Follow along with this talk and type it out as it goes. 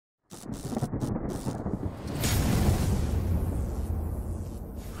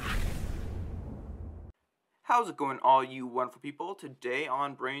How's it going, all you wonderful people? Today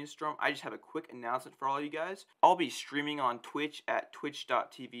on Brainstorm, I just have a quick announcement for all you guys. I'll be streaming on Twitch at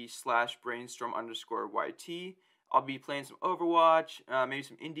twitch.tv/brainstorm_YT. I'll be playing some Overwatch, maybe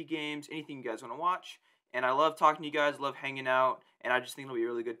some indie games, anything you guys want to watch. And I love talking to you guys, love hanging out, and I just think it'll be a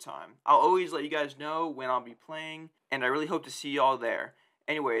really good time. I'll always let you guys know when I'll be playing, and I really hope to see y'all there.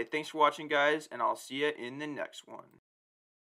 Anyway, thanks for watching, guys, and I'll see you in the next one.